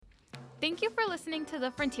Thank you for listening to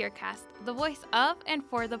the FrontierCast, the voice of and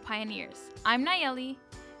for the pioneers. I'm Nayely.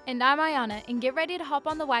 And I'm Aiyana, and get ready to hop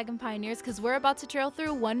on the wagon, pioneers, because we're about to trail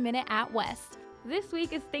through 1 minute at West. This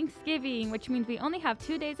week is Thanksgiving, which means we only have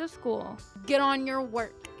 2 days of school. Get on your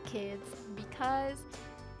work, kids, because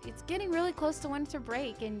it's getting really close to winter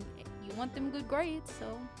break, and you want them good grades,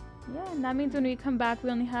 so. Yeah, and that means when we come back,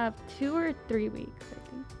 we only have 2 or 3 weeks, I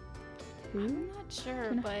think. 2? I'm not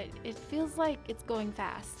sure, but it feels like it's going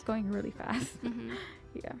fast. It's going really fast. Mm-hmm.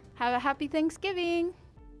 Yeah. Have a happy Thanksgiving.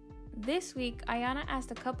 This week, Aiyana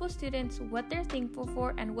asked a couple students what they're thankful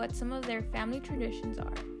for and what some of their family traditions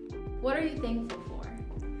are. What are you thankful for?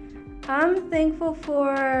 I'm thankful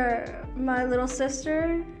for my little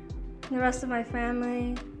sister, the rest of my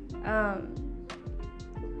family,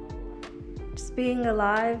 just being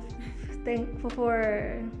alive, thankful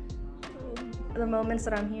for the moments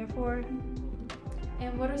that I'm here for.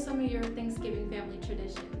 And what are some of your Thanksgiving family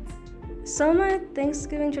traditions? Some of my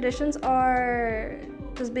Thanksgiving traditions are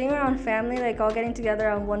just being around family, like all getting together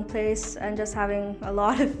on one place and just having a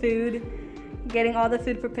lot of food, getting all the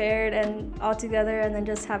food prepared and all together, and then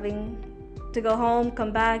just having to go home,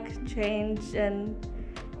 come back, change, and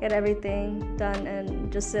get everything done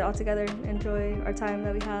and just sit all together, enjoy our time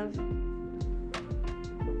that we have.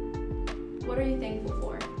 What are you thankful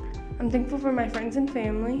for? I'm thankful for my friends and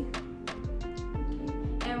family.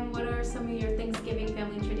 And what are some of your Thanksgiving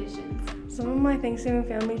family traditions? Some of my Thanksgiving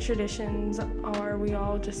family traditions are we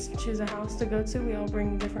all just choose a house to go to, we all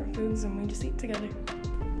bring different foods, and we just eat together.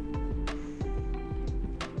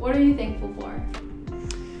 What are you thankful for?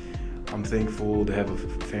 I'm thankful to have a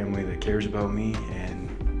family that cares about me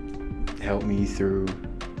and help me through,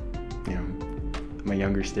 my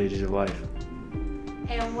younger stages of life.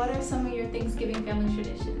 And what are some of your Thanksgiving family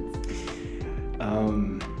traditions?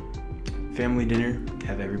 Family dinner,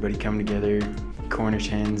 have everybody come together, Cornish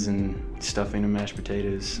hens and stuffing and mashed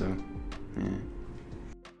potatoes, so, yeah.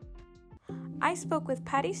 I spoke with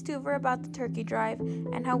Patty Stuver about the turkey drive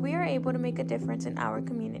and how we are able to make a difference in our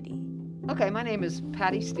community. Okay, my name is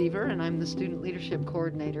Patty Stuver, and I'm the Student Leadership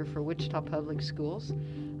Coordinator for Wichita Public Schools.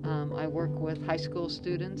 I work with high school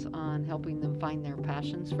students on helping them find their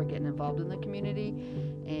passions for getting involved in the community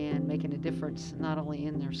and making a difference not only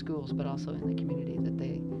in their schools but also in the community that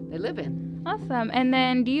they live in. Awesome. And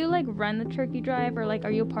then do you run the turkey drive, or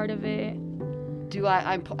are you a part of it?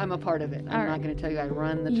 I'm a part of it. I'm not going to tell you I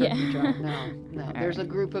run the turkey drive. No. There's a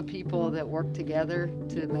group of people that work together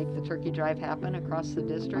to make the turkey drive happen across the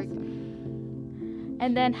district. Awesome.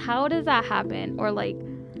 And then how does that happen? Or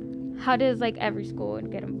how does every school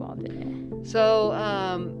get involved in it? So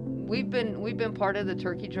we've been part of the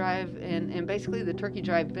turkey drive, and basically the turkey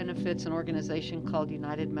drive benefits an organization called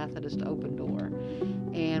United Methodist Open Door.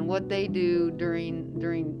 And what they do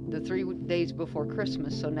during the 3 days before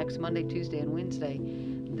Christmas, so next Monday, Tuesday, and Wednesday,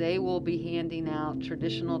 they will be handing out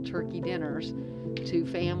traditional turkey dinners to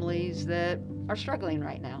families that are struggling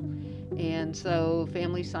right now. And so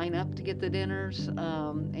families sign up to get the dinners,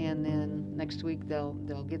 and then next week they'll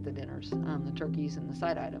get the dinners, the turkeys and the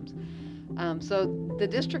side items. So the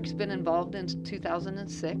district's been involved in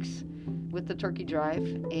 2006 with the turkey drive,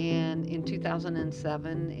 and in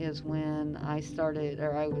 2007 is when I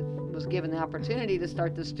was given the opportunity to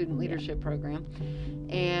start the student leadership program,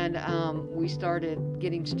 and we started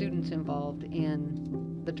getting students involved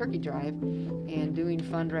in the turkey drive and doing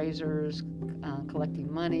fundraisers,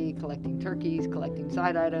 collecting money, collecting turkeys, collecting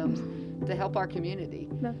side items to help our community.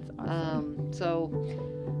 That's awesome. So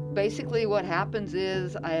basically what happens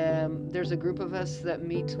is there's a group of us that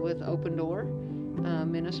meets with Open Door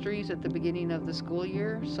Ministries at the beginning of the school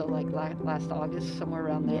year, so last August, somewhere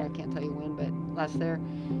around there. I can't tell you when, but last there.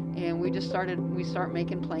 And we start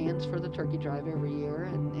making plans for the turkey drive every year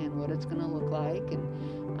and what it's going to look like and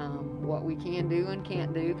what we can do and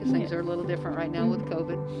can't do, because things are a little different right now with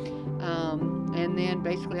COVID. And then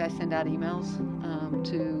basically I send out emails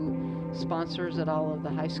to sponsors at all of the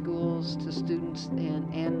high schools, to students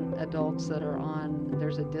and adults that are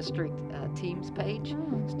there's a district teams page,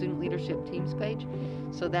 student leadership teams page.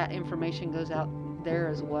 So that information goes out there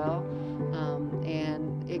as well.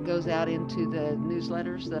 And it goes out into the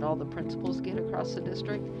newsletters that all the principals get across the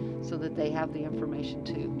district so that they have the information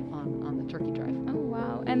too on the turkey drive. Oh,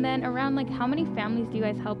 wow. And then around how many families do you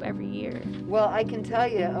guys help every year? Well, I can tell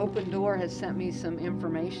you Open Door has sent me some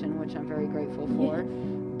information, which I'm very grateful for.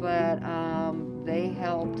 But they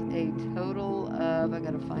helped a total of, I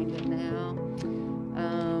got to find it now,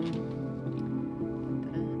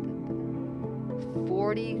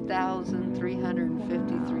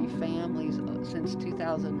 40,353 families since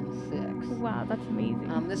 2006. Wow, that's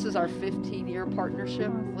amazing. This is our 15-year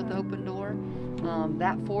partnership with Open Door.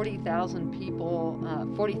 That 40,000 people,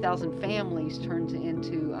 40,000 families turns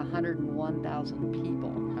into 101,000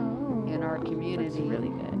 people in our community. That's really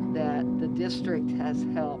good. That the district has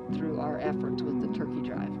helped through our efforts with the turkey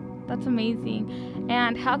drive. That's amazing.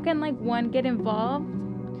 And how can one get involved?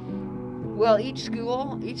 Well, each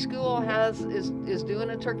school is doing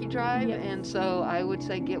a turkey drive, and so I would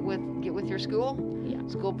say get with your school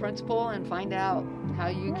principal and find out how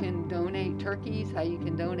you can donate turkeys, how you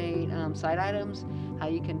can donate side items, how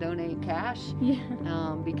you can donate cash.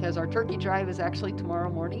 Because our turkey drive is actually tomorrow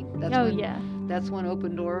morning. That's when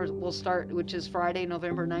Open Door will start, which is Friday,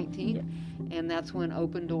 November 19th. And that's when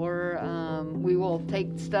Open Door, we will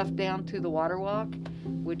take stuff down to the Water Walk,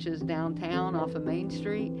 which is downtown off of Main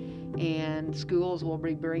Street. And schools will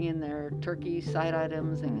be bringing their turkey side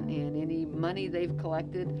items and any money they've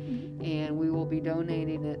collected, and we will be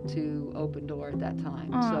donating it to Open Door at that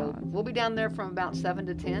time. So we'll be down there from about 7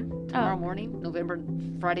 to 10 tomorrow morning,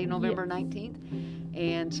 Friday, November 19th.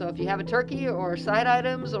 And so if you have a turkey or side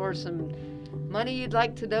items or some money you'd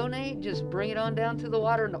like to donate, just bring it on down to the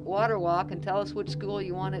water walk and tell us which school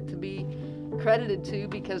you want it to be credited to,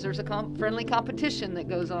 because there's a friendly competition that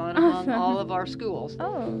goes on among all of our schools.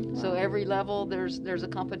 So every level there's a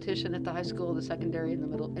competition at the high school, the secondary, and the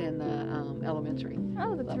middle, and the elementary.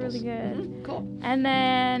 That's levels. really good. Cool. And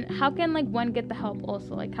then how can one get the help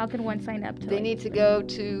also? How can one sign up to? They need to go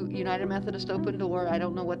to United Methodist Open Door. I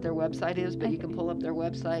don't know what their website is, but you can pull up their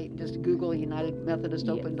website. Just Google United Methodist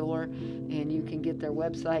Open Door, and you can get their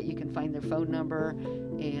website. You can find their phone number,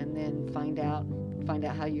 and then find out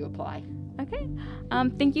how you apply. Okay.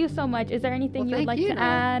 Thank you so much. Is there anything you would like to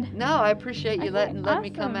add? No, I appreciate you letting me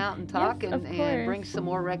come out and talk and bring some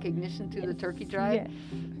more recognition to the turkey drive.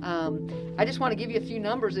 I just want to give you a few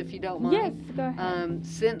numbers if you don't mind. Yes, go ahead.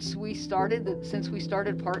 Since we started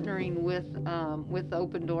partnering with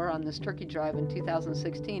Open Door on this turkey drive in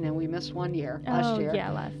 2016, and we missed one year last year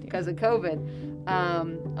because of COVID.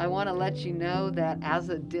 I want to let you know that as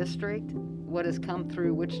a district, what has come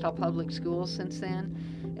through Wichita Public Schools since then,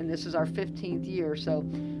 and this is our 15th year, so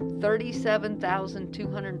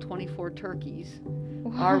 37,224 turkeys.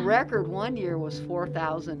 Wow. Our record one year was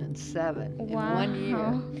 4,007 in 1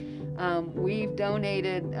 year. We've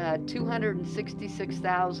donated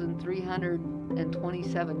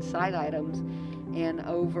 266,327 side items and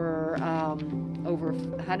over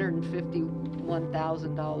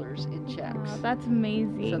 $151,000 in checks. Wow, that's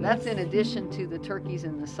amazing. So that's in addition to the turkeys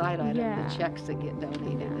and the side item, the checks that get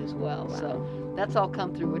donated as well. Wow. So that's all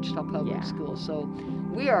come through Wichita Public Schools. So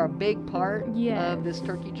we are a big part of this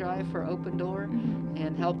turkey drive for Open Door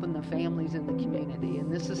and helping the families in the community.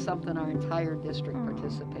 And this is something our entire district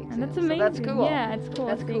participates in. That's amazing. So that's cool. Yeah, it's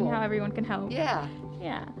cool seeing how everyone can help. Yeah.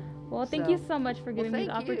 Well, thank you so much for giving me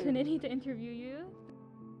the opportunity to interview you.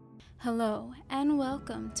 Hello, and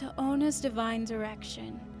welcome to Ona's Divine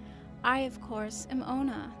Direction. I, of course, am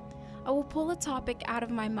Ona. I will pull a topic out of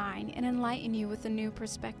my mind and enlighten you with a new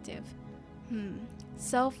perspective.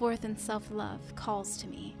 Self-worth and self-love calls to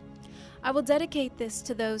me. I will dedicate this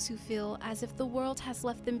to those who feel as if the world has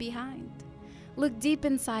left them behind. Look deep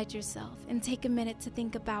inside yourself and take a minute to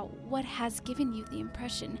think about what has given you the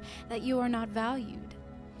impression that you are not valued.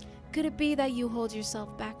 Could it be that you hold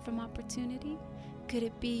yourself back from opportunity? Could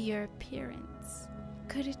it be your appearance?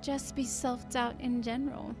 Could it just be self-doubt in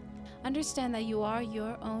general? Understand that you are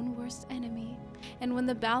your own worst enemy, and when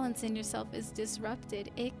the balance in yourself is disrupted,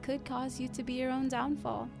 it could cause you to be your own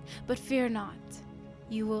downfall. But fear not.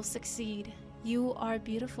 You will succeed. You are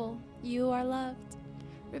beautiful. You are loved.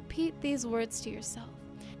 Repeat these words to yourself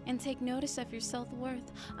and take notice of your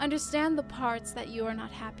self-worth. Understand the parts that you are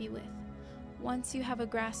not happy with. Once you have a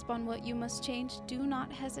grasp on what you must change, do not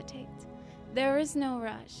hesitate. There is no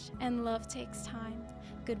rush, and love takes time.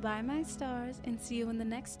 Goodbye, my stars, and see you in the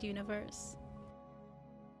next universe.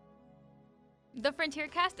 The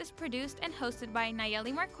FrontierCast is produced and hosted by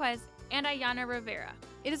Nayely Marquez and Aiyana Rivera.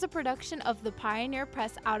 It is a production of the Pioneer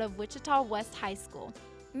Press out of Wichita West High School.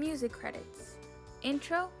 Music credits.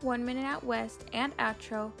 Intro, 1 Minute Out West, and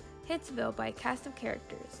outro, Hitsville by Cast of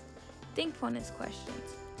Characters. Thankfulness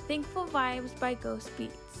questions. Thankful Vibes by Ghost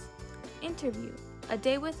Beats. Interview, A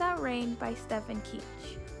Day Without Rain by Stephen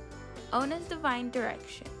Keach. Ona's Divine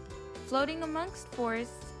Direction. Floating Amongst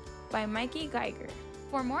Forests by Mikey Geiger.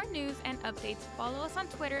 For more news and updates, follow us on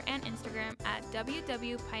Twitter and Instagram at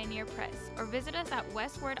www.pioneerpress or visit us at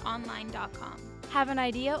westwardonline.com. Have an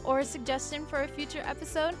idea or a suggestion for a future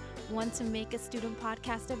episode? Want to make a student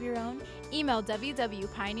podcast of your own? Email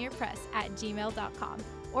www.pioneerpress@gmail.com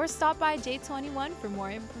or stop by J21 for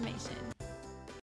more information.